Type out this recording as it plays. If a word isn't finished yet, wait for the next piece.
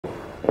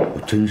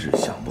真是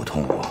想不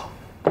通啊！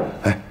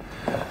哎，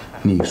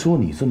你说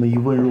你这么一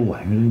温柔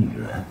婉约的女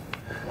人，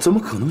怎么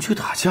可能去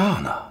打架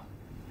呢？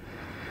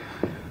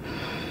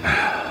哎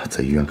呀，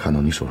在医院看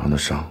到你手上的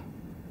伤，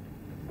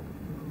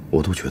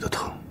我都觉得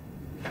疼。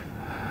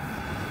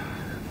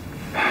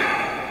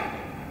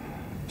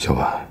小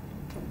婉，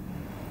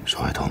手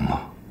还疼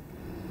吗？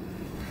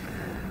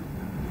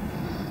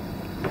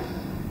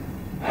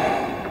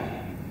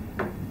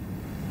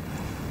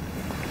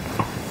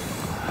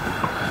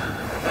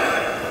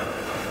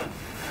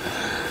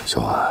小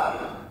婉，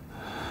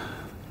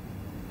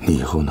你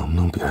以后能不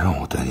能别让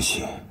我担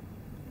心，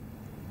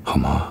好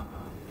吗？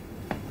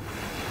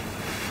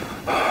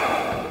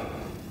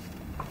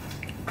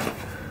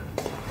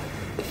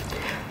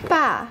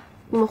爸，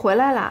你们回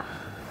来啦？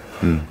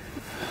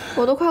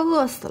我都快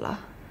饿死了。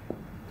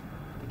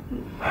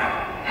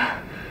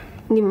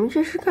你们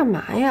这是干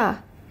嘛呀？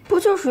不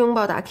就是拥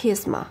抱打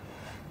kiss 吗？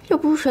又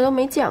不是谁都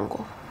没见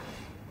过。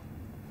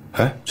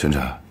哎，晨晨，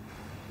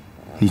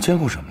你见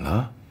过什么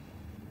了？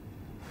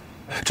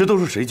这都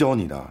是谁教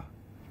你的？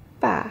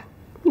爸，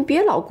你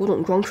别老古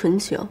董装纯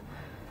情。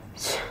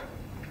切，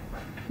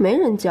没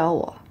人教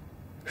我，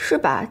是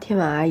吧，天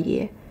婉阿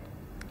姨？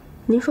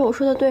您说我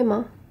说的对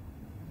吗？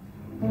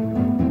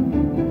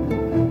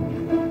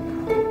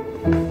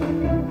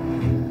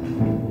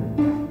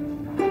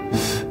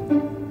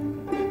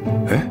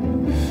哎，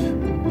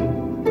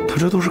他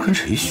这都是跟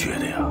谁学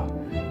的呀？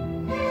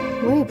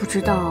我也不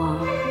知道啊。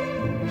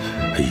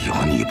哎呦，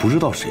你不知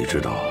道谁知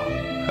道啊？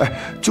哎，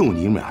就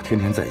你们俩天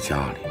天在家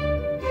里。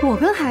我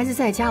跟孩子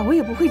在家，我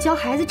也不会教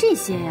孩子这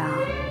些呀。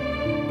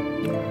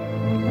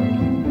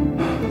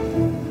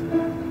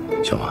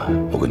小婉，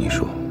我跟你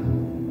说，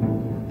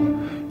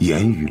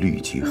严于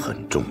律己很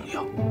重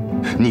要。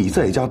你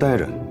在家待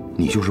着，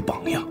你就是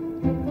榜样。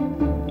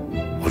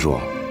我说，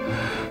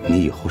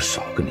你以后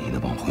少跟你那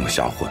帮朋友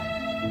瞎混，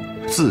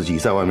自己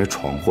在外面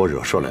闯祸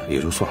惹事了也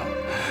就算了，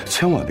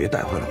千万别带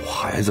坏了我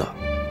孩子。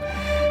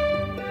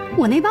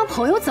我那帮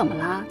朋友怎么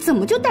了？怎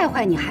么就带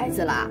坏你孩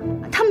子了？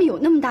他们有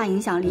那么大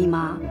影响力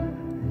吗？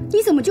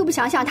你怎么就不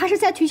想想，他是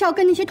在学校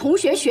跟那些同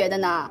学学的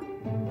呢？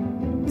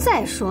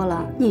再说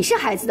了，你是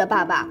孩子的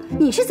爸爸，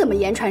你是怎么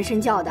言传身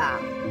教的？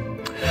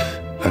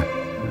哎，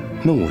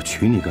那我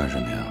娶你干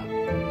什么呀？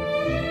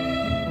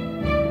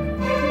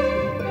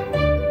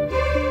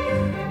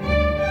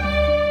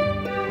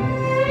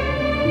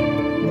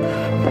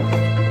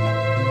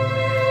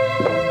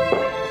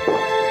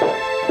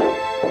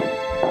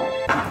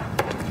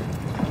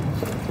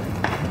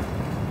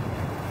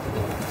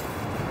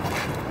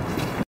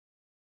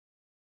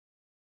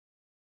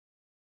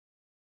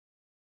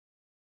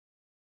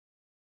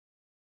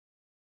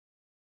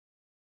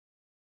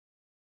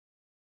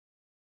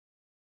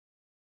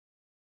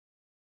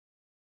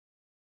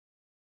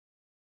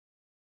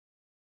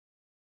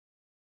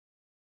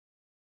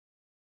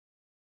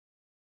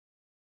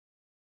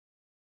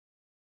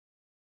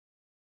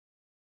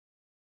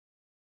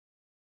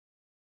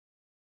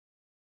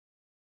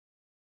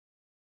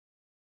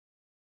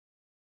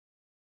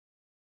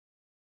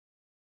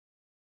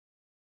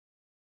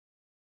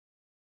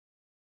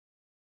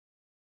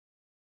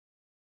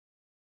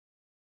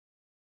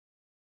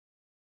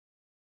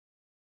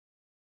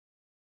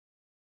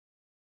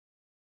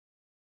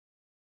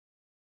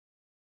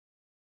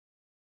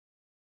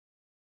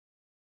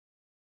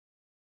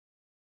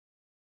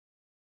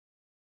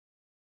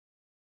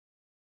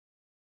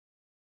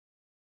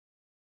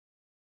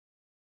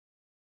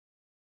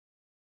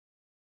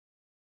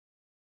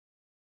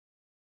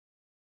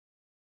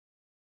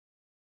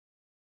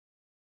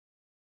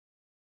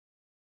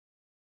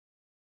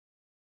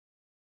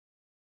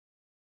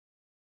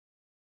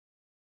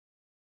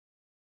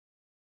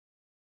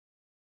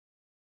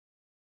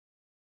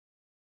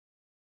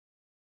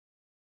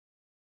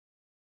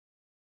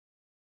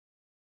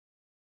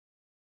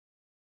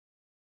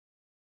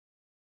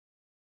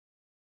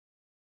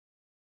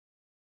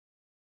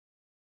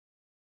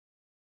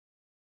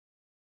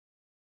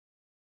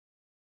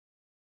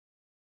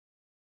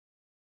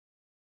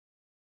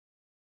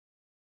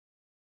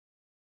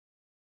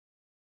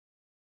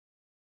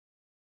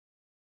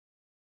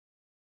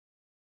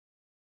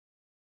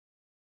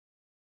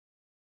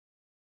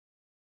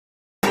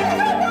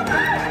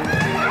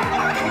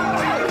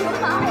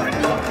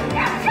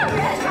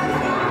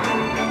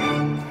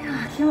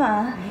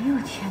哎呦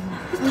天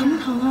哪，疼不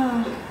疼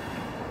啊？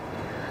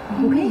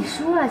我跟你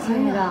说啊，亲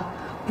爱的，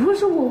不是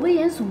说我危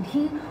言耸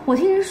听，我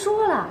听人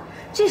说了，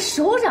这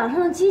手掌上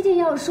的肌腱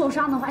要是受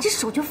伤的话，这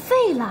手就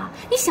废了，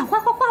你想画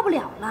画画不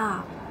了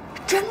了。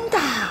真的，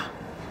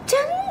真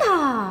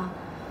的，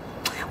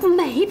我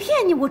没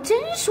骗你，我真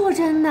说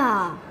真的。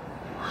啊？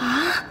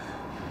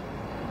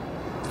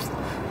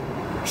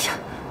哎呀，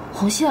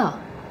红杏，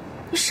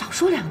你少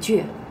说两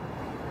句，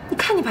你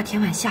看你把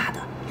田婉吓得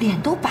脸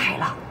都白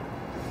了。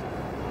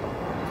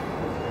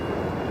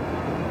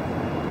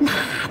哪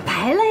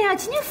白了呀？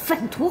今天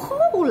粉涂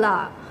厚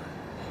了。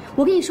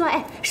我跟你说，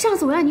哎，上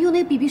次我让你用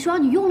那 BB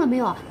霜，你用了没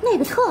有？那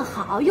个特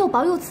好，又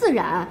薄又自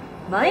然。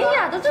哎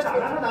呀，都这哪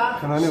来了？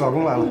看来你老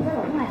公来了。你的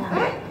老公来了。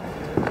哎，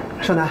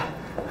少奶，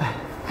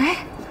哎，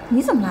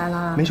你怎么来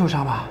了？没受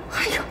伤吧？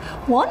哎呦，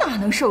我哪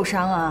能受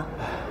伤啊？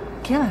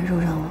天晚受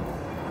伤了。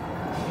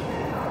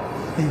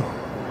哎呦，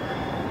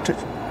这，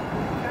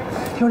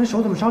天晚这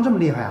手怎么伤这么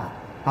厉害啊？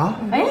啊？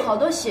哎，好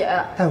多血！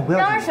哎，我不要。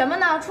嚷嚷什么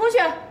呢？出去！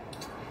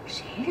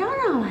谁嚷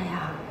嚷了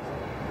呀？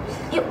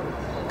哟，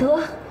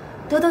得，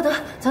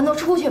咱都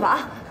出去吧啊！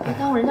别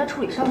耽误人家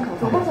处理伤口。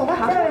走吧，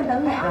好，在外面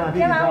等你啊。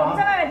天晚，我们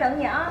在外面等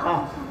你啊。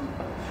好。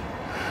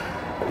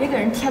别给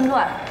人添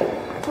乱。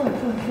坐。哎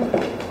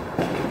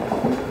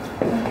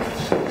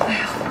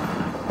呀，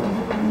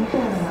没事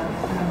了吗？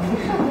没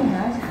事，你拿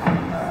起来。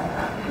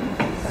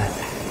哎，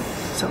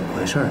怎么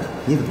回事？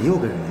你怎么又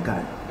跟人家干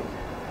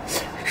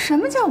上？什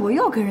么叫我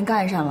又跟人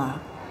干上了？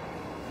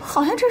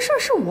好像这事儿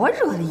是我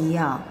惹的一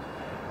样。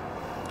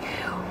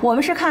我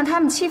们是看他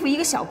们欺负一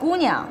个小姑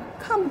娘，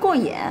看不过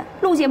眼，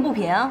路见不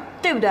平，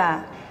对不对？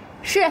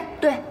是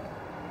对。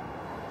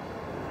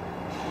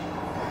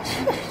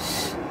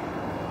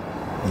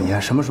你呀，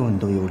什么时候你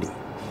都有理。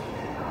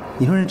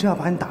你说人真要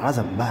把你打了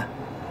怎么办？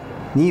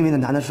你以为那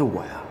男的是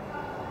我呀？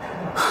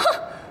哼，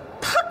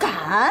他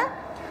敢，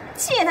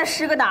借他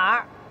10个胆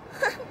儿。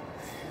哼。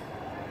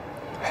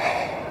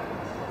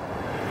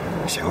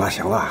行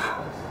了，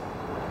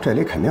这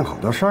里肯定好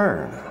多事儿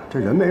呢。这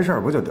人没事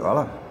不就得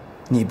了？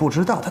你不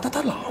知道，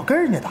他老跟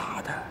人家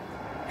打的。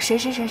谁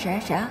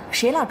啊？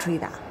谁老出去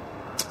打？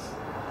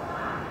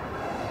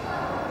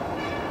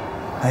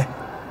哎，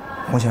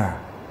红杏儿，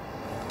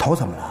头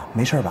怎么了？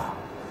没事吧？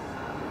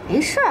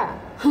没事儿。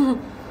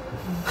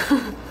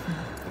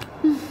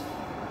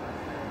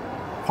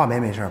画眉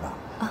没事吧？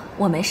啊，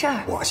我没事儿。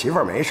我媳妇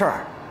儿没事儿，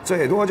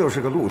最多就是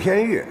个露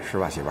天浴，是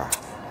吧，媳妇儿？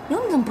有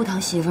你这么不疼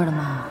媳妇儿的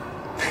吗？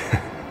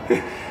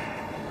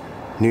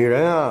女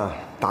人啊，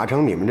打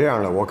成你们这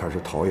样的，我可是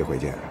头一回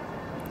见，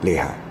厉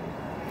害。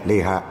哎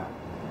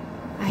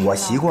呀，我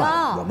习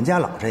惯，我们家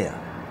老这样。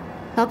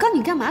老高，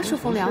你干嘛说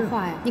风凉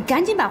话呀？你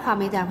赶紧把画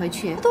眉带回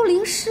去，都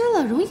淋湿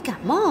了，容易感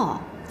冒。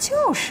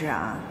就是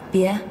啊，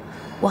别，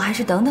我还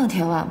是等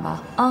天晚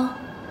吧。啊，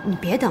你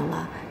别等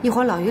了，一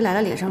会儿老于来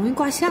了，脸上容易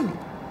挂相。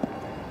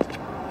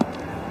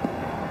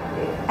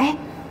哎，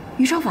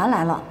于超凡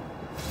来了。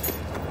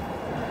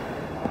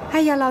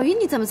哎呀，老于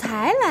你怎么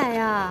才来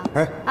呀？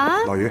哎，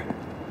老于，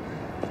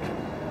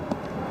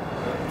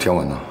挺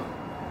稳呢。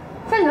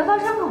在里头包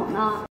伤口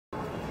呢。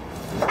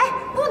哎，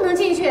不能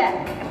进去，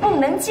不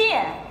能进。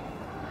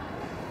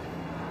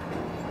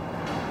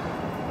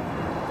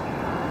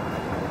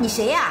你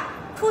谁呀？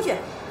出去！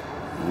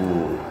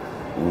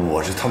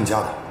我是他们家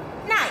的。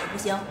那也不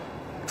行，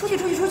出去！哎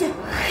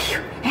呦，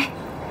哎，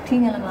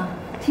听见了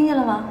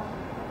吗？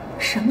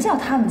什么叫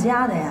他们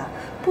家的呀？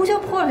不就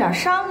破了点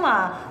伤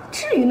吗？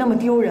至于那么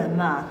丢人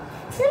吗？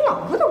自己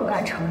老婆都不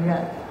敢承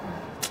认。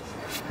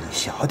你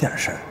小点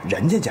事儿，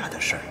人家家的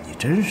事儿，你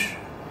真是。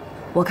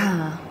我看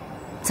啊，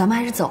咱们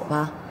还是走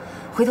吧。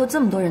回头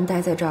这么多人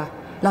待在这儿，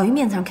老于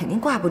面子上肯定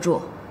挂不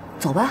住。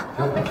走吧。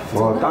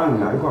我搭着你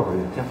俩一块儿回去。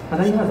行，那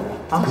咱一块走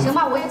啊。行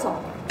吧，我也走。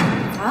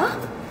啊？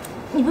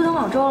你不等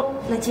老周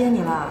来接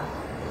你了？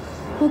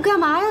我干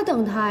嘛要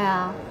等他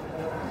呀？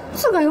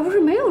自个儿又不是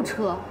没有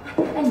车。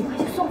哎，你快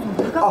去送他，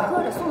他刚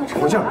磕着，送他车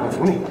上。不行，我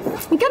扶你。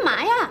你干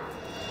嘛呀？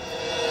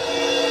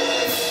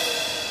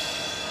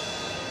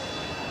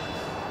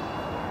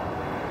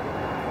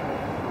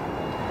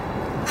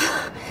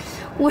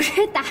我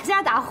这打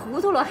架打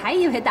糊涂了，还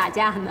以为打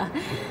架呢。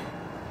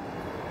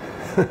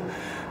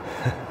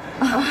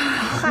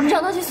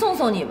让他去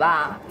送你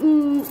吧。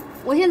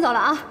我先走了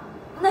啊。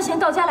那行，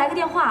到家来个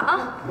电话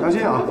啊。当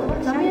心啊！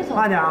咱们也走。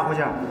慢点啊，胡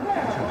杏。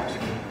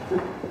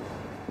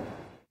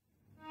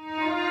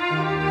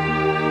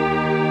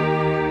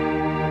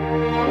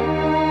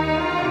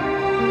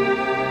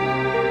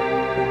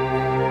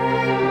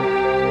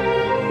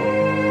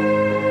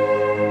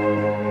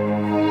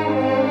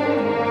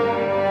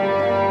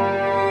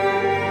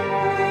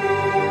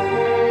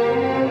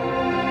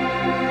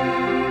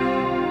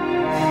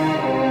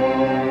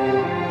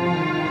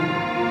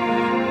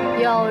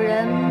有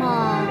人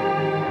吗？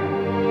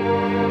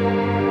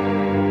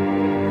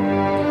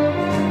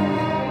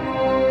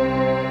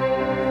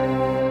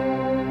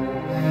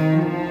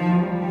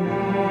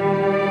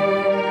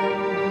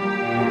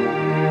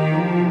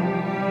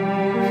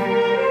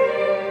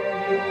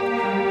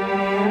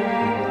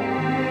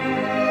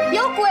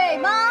有鬼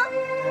吗？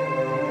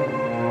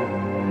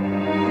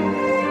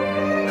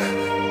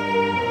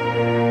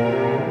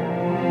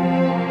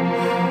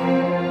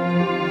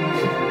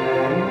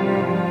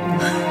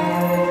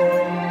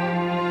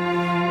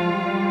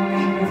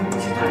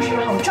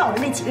照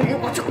着那几个人，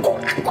我就呱，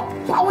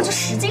我就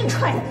使劲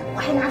踹他，我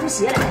还拿出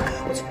鞋来，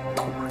我就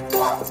咚，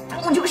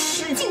我就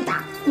使劲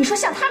打。你说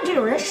像他们这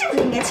种人，是不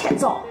是应该欠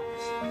揍？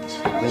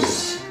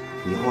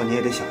以后你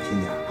也得小心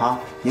点啊！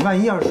你万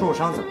一要是受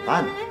伤怎么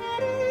办呢？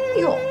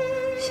哟，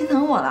心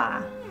疼我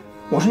了？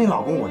我是你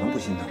老公，我能不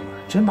心疼吗？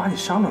真把你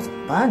伤了怎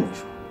么办？你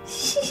说？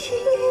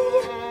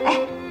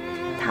哎，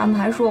他们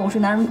还说我是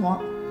男人婆。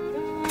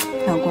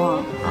老公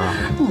啊，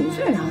你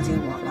最了解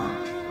我了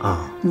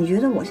啊！你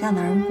觉得我像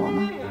男人婆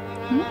吗？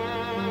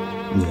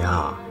你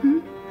呀，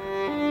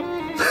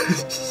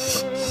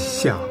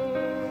像，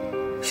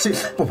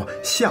不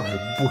像是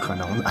不可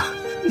能的。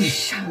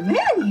什么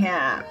呀你？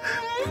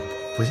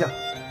不像。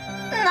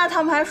那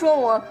他们还说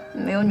我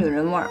没有女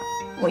人味儿，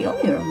我有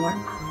女人味儿。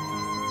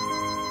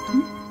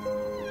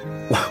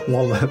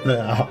我闻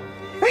闻啊。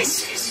哎，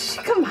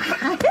这干嘛呀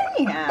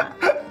你？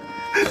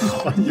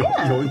好，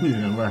有女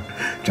人味儿，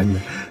真的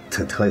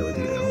特有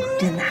女人味儿。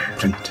真的？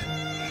真。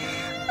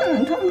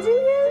他们今天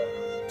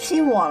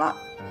欺负我了，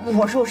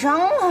我受伤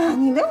了，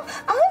你得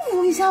安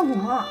抚一下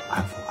我。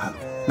安抚，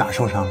哪儿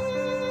受伤？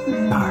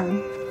哪儿？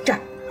这儿。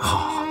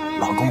好，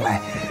老公来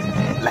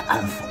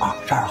安抚啊，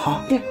这儿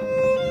哈。对。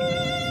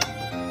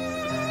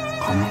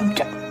好吗？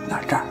这儿哪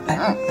儿？这儿，来。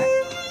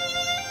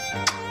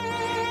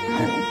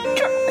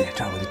这儿，哎呀，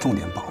这儿我得重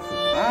点保护。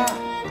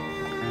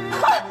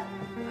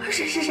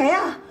是谁呀？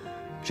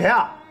谁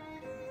呀？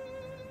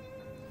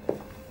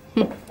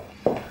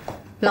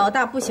老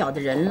大不小的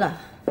人了，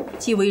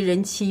既为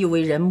人妻又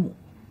为人母，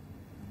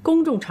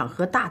公众场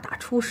合大打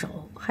出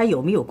手，还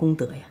有没有功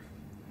德呀？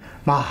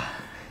妈，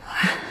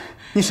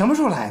你什么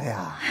时候来的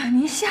呀？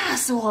您吓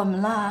死我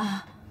们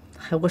了！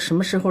还我什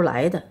么时候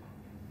来的？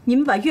你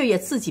们把月月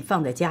自己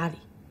放在家里，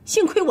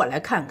幸亏我来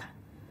看看。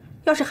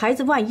要是孩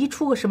子万一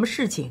出个什么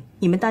事情，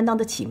你们担当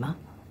得起吗？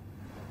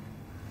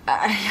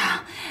哎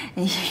呀，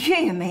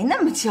月月没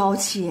那么娇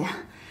气，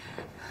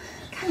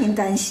看您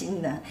担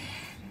心的。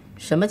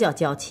什么叫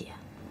娇气啊？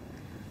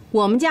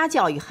我们家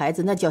教育孩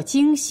子那叫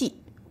精细，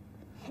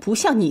不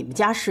像你们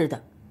家似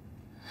的。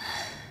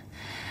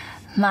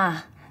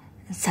妈，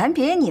咱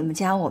别你们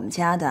家我们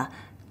家的，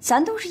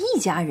咱都是一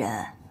家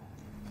人。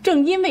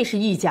正因为是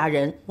一家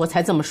人，我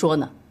才这么说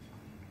呢。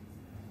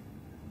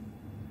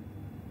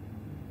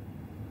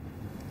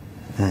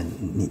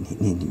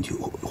你去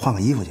换个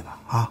衣服去吧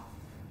啊！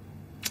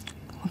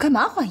我干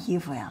嘛换衣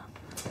服呀？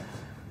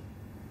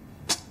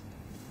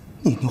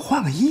你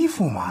换个衣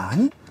服嘛！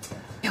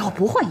我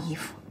不换衣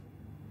服。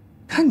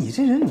看你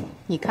这人，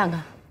你看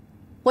看，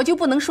我就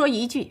不能说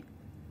一句，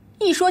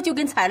一说就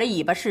跟踩了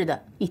尾巴似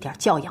的，一点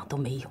教养都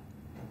没有，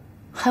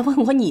还问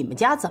我你们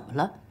家怎么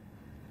了？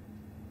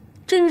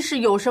真是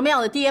有什么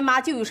样的爹妈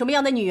就有什么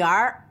样的女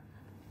儿。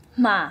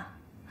妈，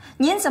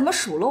您怎么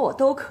数落我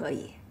都可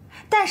以，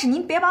但是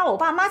您别把我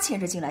爸妈牵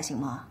扯进来行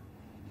吗？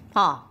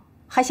啊，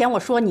还嫌我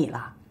说你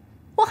了？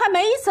我还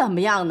没怎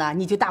么样呢，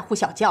你就大呼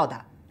小叫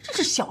的，真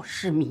是小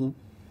市民。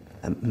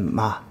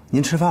妈，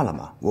您吃饭了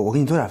吗？我给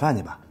你做点饭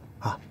去吧。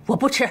啊，我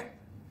不吃。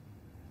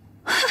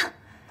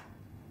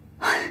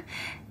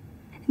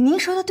您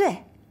说的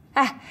对，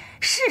哎，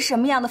是什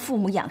么样的父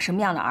母养什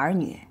么样的儿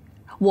女。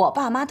我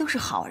爸妈都是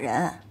好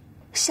人，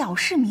小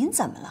市民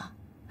怎么了？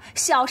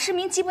小市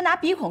民既不拿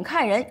鼻孔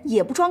看人，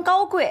也不装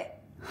高贵。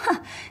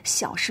哼，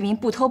小市民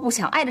不偷不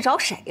抢，碍得着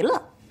谁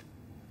了？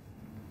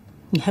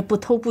你还不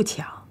偷不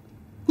抢，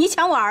你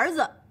抢我儿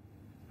子。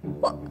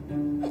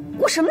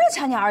我什么时候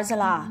抢你儿子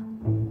了？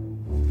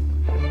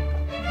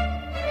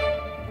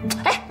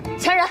哎，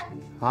强人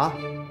啊，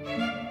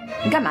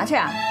你干嘛去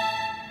啊？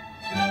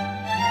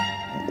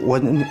我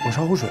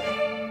烧壶水。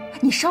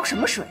你烧什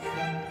么水？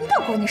一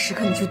到关键时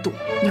刻你就躲，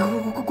你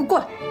过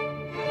来。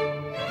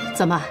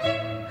怎么，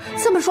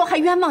这么说还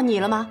冤枉你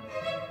了吗？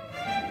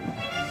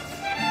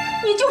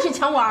你就是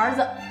抢我儿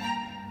子。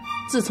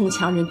自从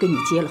强人跟你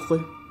结了婚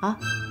啊，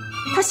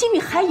他心里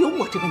还有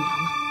我这个娘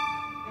啊。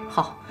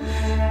好，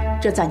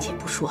这暂且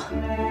不说，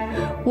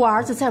我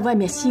儿子在外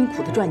面辛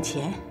苦的赚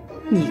钱，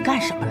你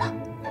干什么了？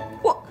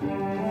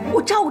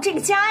我照顾这个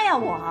家呀，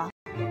我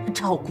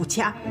照顾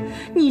家，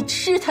你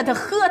吃他的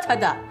喝他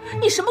的，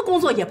你什么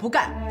工作也不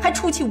干，还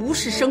出去无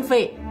事生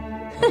非。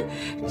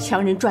哼，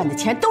强人赚的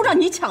钱都让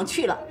你抢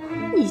去了，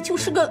你就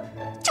是个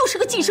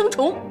寄生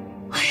虫。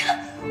哎呀，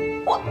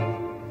我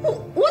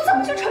怎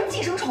么就成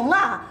寄生虫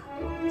了？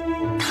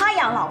他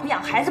养老婆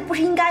养孩子不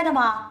是应该的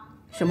吗？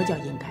什么叫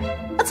应该？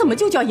啊，怎么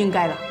就叫应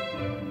该了？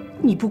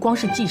你不光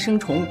是寄生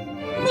虫，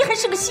你还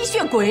是个吸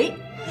血鬼。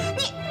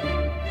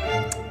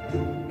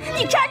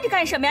你站着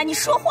干什么呀？你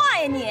说话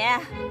呀你！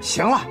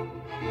行了，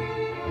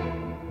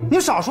你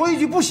少说一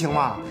句不行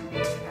吗？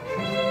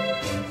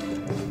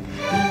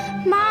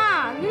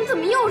妈，你们怎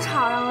么又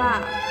吵上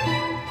了？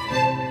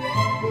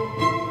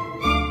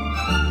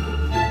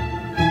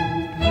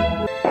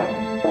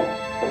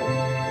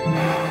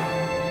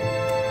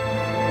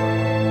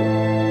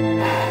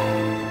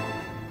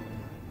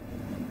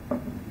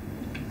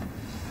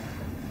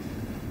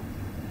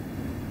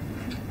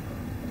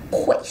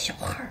坏小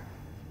孩！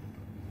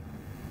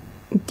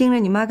你盯着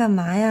你妈干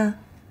嘛呀？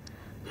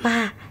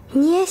妈，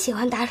你也喜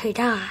欢打水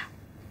仗啊？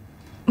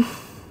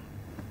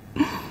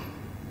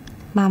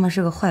妈妈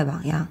是个坏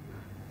榜样，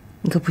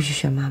你可不许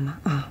学妈妈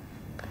啊！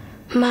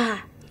妈，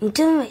你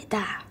真伟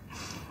大。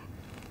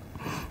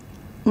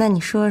那你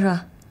说说，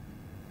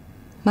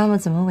妈妈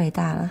怎么伟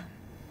大了？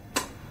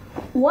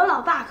我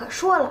老爸可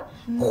说了，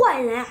坏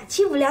人啊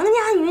欺负良家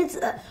女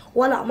子，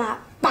我老妈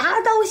拔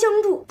刀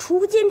相助，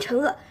除奸惩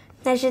恶，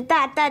那是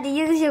大大的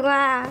英雄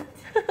啊！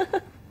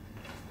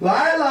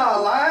来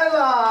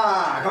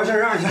了，高先生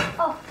让一下。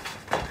哦。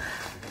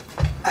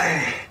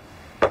哎，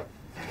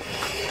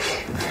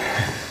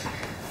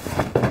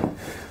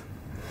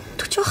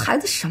孩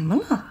子什么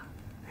了？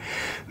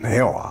没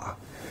有啊，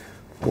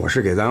我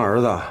是给咱儿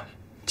子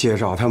介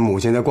绍他母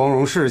亲的光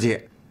荣事迹。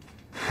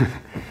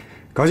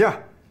高兴，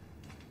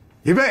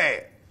预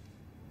备，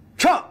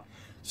上！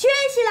学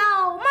习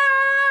老妈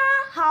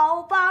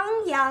好榜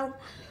样，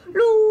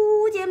路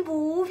见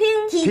不平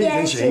提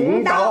点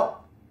行道。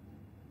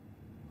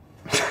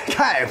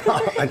太棒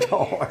了，赵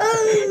儿。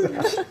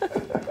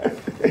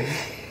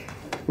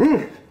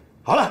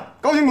好了，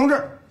高兴同志，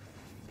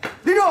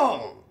立正，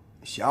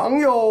向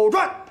右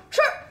转。是。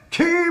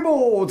齐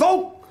步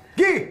走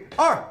，1、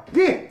2、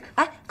1。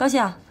哎，高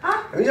兴啊，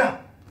等一下，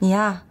你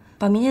呀，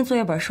把明天作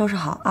业本收拾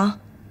好啊，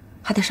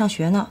还得上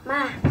学呢。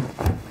妈，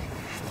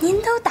您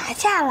都打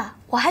架了，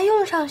我还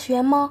用上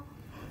学吗？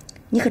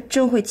你可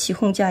真会起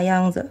哄架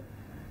秧子，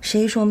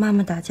谁说妈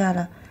妈打架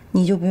了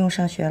你就不用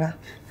上学了？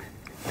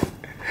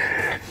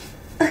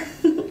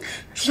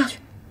睡觉去。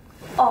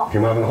哦。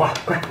听妈妈的话，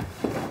快。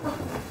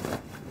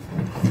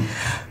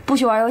不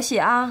许玩游戏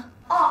啊！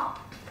哦。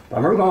把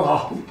门关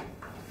好。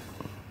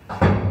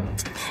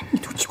你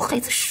都教孩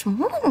子什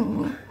么了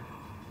你？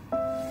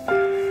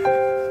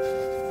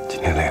今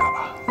天累了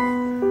吧？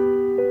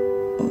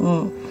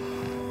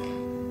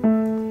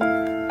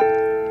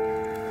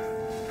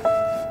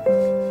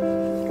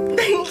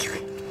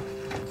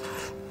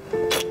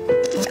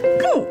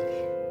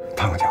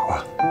烫个脚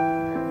吧。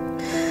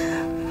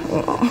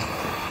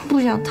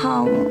不想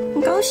烫了，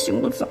你刚洗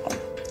过澡。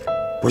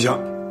不行，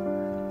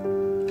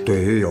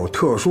对于有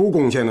特殊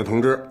贡献的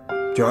同志，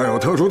就要有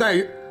特殊待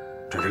遇，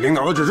这是领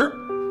导的指示。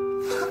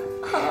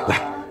来，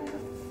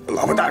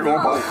老婆带着我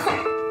抱。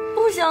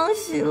不想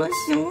洗了，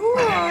行吗？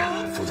哎呀，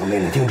服从命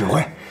令，听指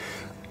挥。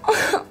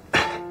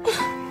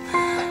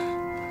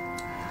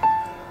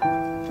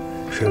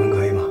水温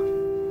可以吗？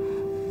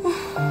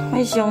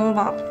还行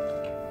吧。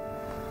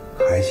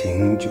还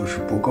行，就是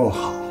不够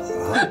好啊。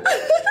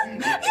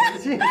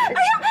哎呀，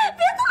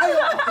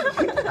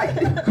别动！哎呀！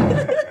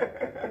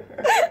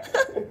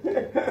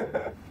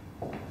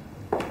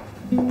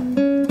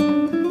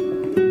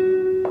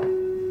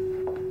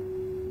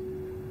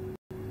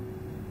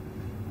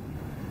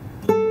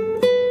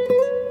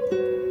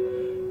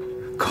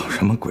搞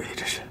什么鬼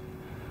这是？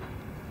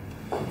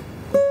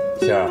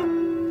星儿，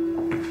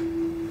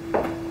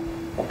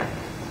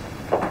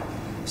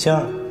星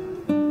儿。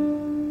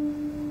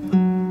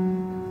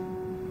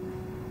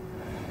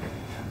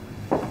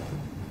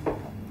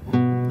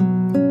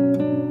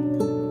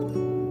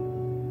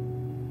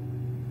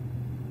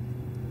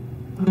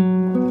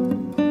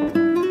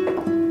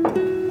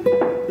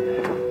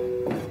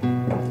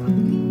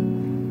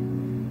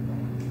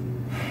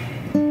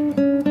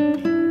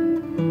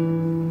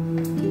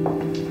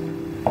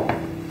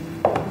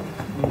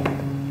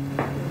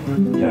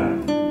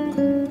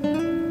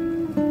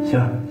星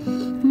儿，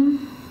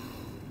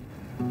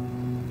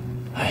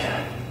哎呀，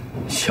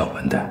小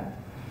完蛋！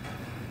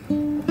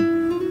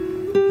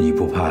你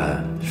不怕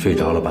睡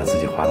着了把自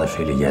己滑到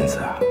水里淹死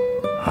啊？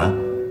啊？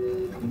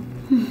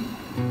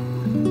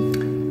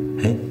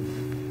哎，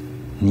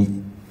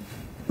你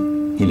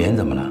脸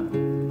怎么了？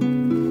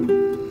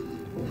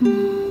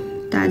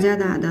打架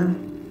打的。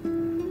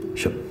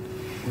是，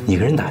你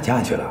跟人打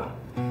架去了？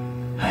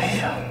哎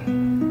呀，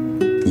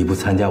你不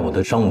参加我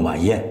的商务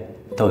晚宴，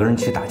倒跟人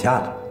去打架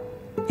了。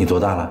你多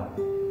大了？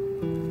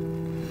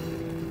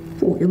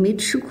我又没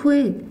吃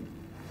亏。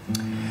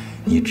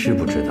你知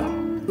不知道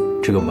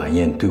这个晚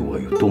宴对我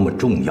有多么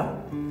重要？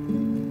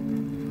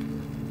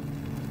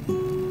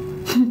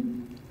哼，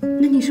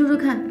那你说说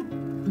看，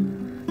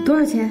多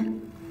少钱？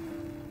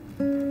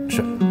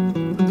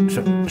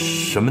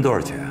什么多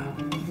少钱啊？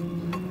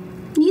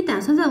你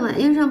打算在晚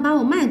宴上把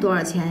我卖多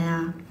少钱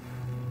呀？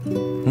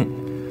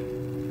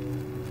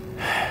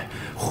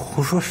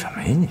胡说什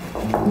么呀你？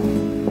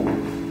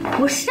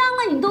我伤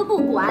了你都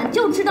不管，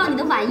就知道你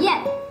的晚宴。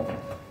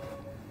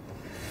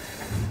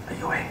哎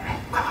呦喂，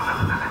快，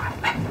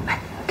来，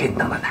给你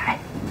弄了奶，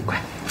快！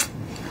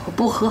我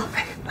不喝。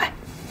来，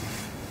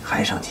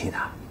还生气呢？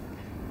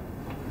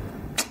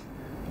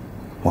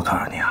我告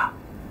诉你啊，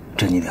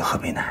这你得喝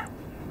杯奶，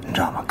你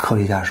知道吗？科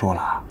学家说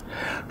了啊，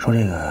说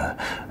这个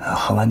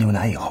喝完牛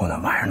奶以后呢，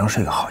晚上能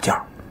睡个好觉。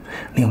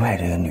另外，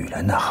这个女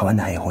人呢，喝完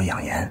奶以后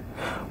养颜，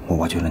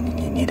我觉得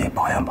你得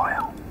保养保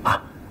养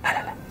啊！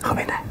来，喝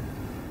杯奶。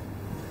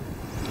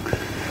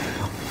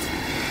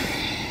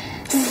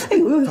哎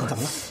呦，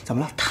怎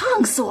么了？烫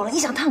死我了！你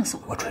想烫死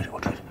我？我吹着。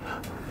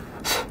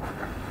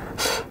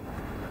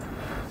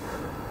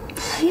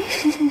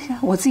行，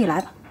我自己来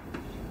吧。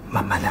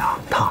慢点啊，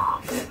烫啊，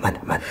慢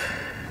点。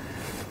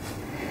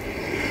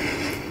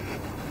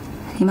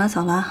你妈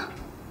走了？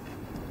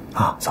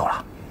啊，走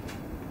了。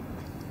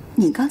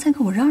你刚才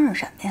跟我嚷嚷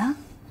什么呀？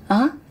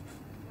啊？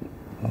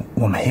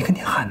我没跟你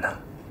喊呢。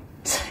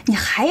你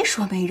还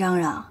说没嚷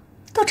嚷？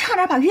都差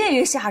点把月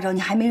月吓着，你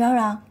还没嚷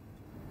嚷？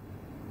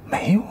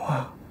没有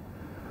啊，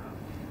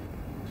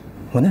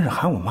我那是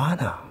喊我妈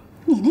呢。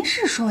你那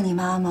是说你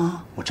妈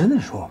吗？我真的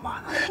说我妈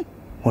呢。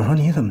我说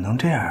你怎么能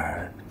这样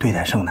对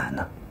待盛楠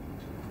呢？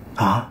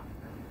啊，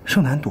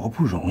盛楠多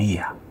不容易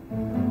啊，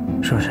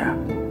是不是？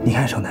你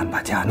看盛楠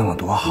把家弄得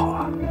多好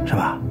啊，是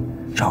吧？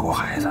照顾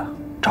孩子，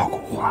照顾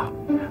我，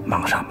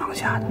忙上忙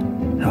下的，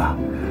是吧？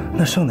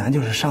那盛楠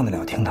就是上得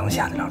了厅堂，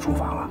下得了厨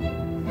房啊。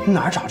你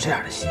哪儿找这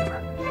样的媳妇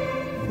儿？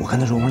我跟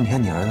他说，我说你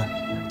看你儿子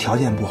条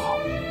件不好，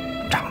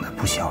长得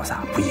不潇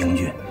洒，不英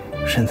俊，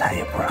身材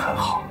也不是很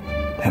好，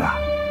对吧？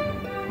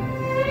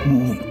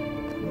你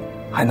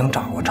还能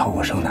找个超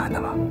过盛楠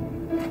的吗？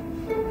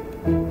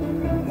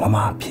我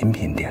妈频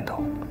频点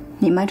头。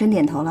你妈真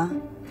点头了？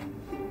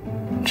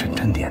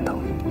真点头。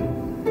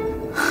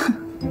哼，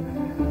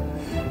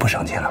不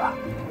生气了吧？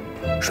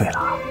睡了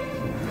啊？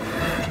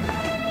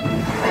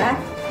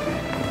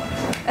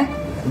哎，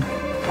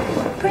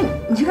不是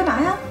你去干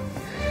嘛呀？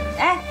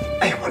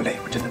哎呀，我累，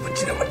我真的，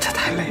我这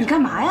太累了。你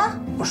干嘛呀？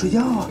我睡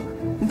觉啊。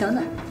你等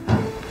等，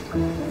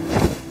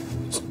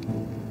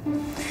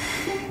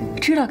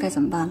知道该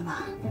怎么办了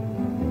吧？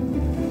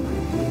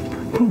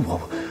不是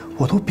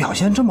我都表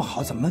现这么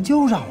好，怎么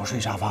就让我睡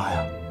沙发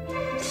呀？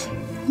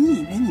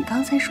你以为你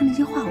刚才说那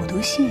些话我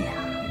都信呀？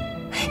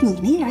你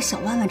那点小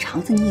弯弯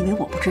肠子，你以为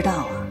我不知道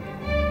啊？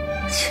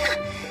切，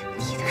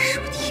你的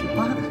手挺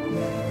慢。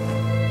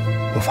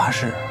我发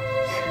誓。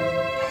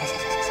行，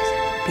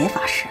别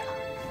发誓了，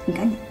你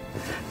赶紧，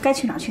该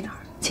去哪儿去哪儿，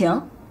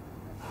请。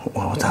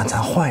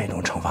咱换一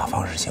种惩罚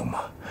方式行吗？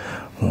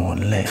我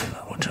累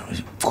了，我这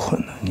困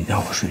了，你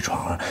让我睡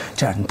床上，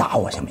这样你打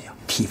我行不行？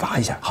体罚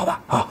一下，好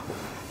吧？啊，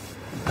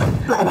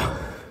来吧。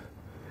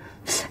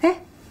哎，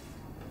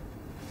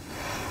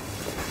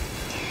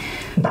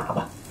打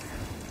吧。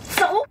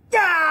走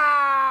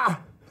呀！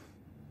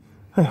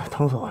哎呀，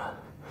疼死我了！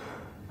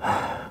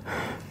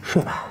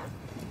睡吧。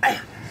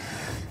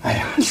哎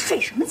呀！你睡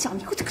什么觉？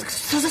你给我走！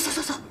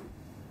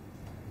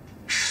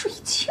睡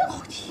觉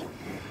你！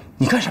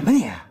你干什么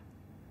你？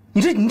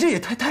你这也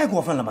太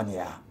过分了吧你！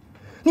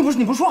你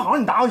不说好，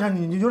你打我一下，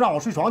你就让我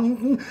睡床，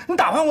你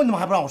打完我，你怎么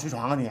还不让我睡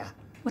床啊你？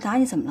我打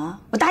你怎么了？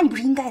我打你不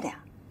是应该的呀！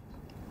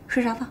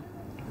睡沙发，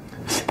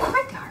快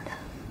点的！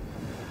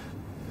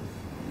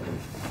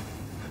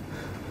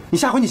你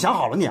下回你想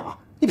好了你啊！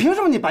你凭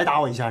什么你白打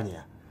我一下你？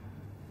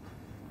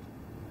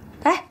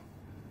哎，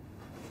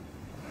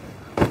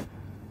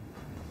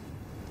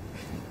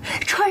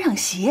穿上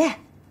鞋。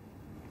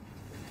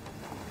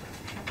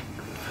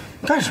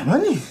干什么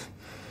你？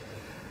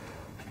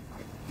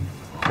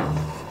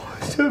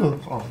这个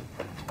好。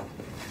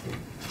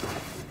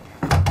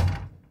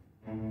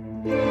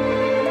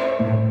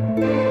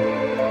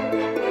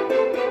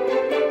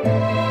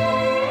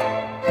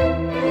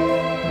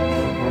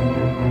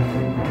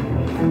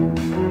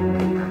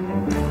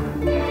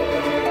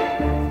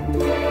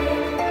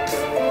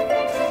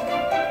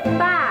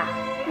爸，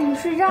你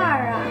睡这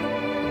儿啊？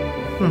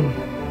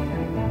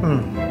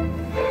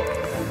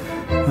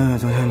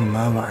昨天你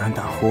妈晚上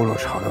打呼噜，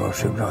吵得我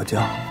睡不着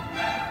觉，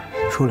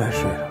出来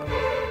睡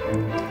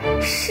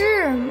了。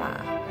是吗？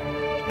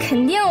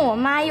肯定我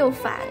妈又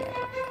烦你了。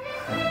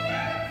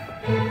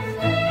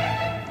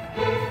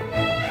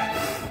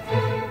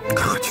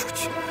快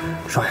去，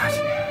刷牙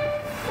去。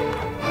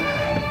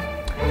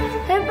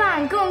哎，爸，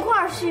你跟我一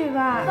块儿去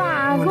吧。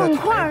爸，跟我一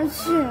块儿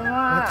去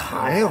嘛。我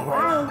躺一会儿。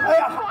哎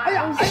呀！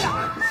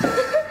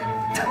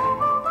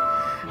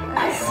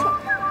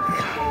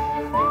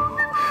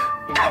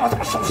看我怎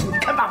么收拾你！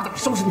看爸爸怎么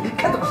收拾你！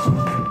看怎么收拾你！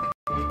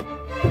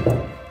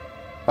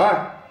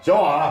哎，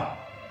小瓦，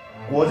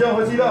果酱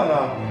和鸡蛋呢？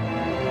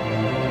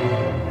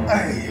哎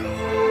呀！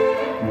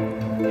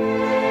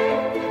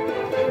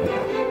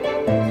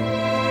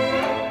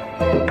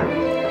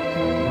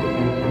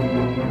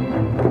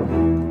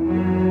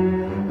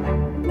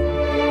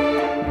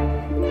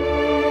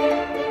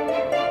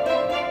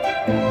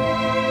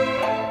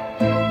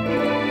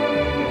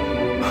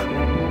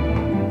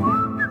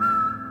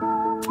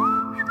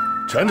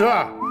晨晨，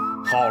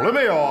好了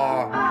没有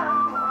啊？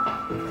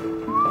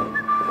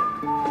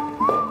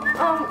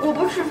我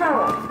不吃饭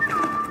了。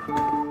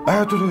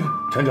哎，对，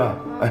晨晨，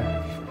哎，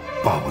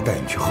爸，我带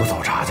你去喝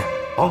早茶去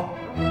啊！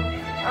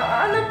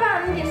那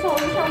爸，你得送我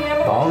去上学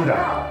吗？当然，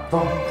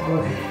走，出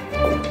去。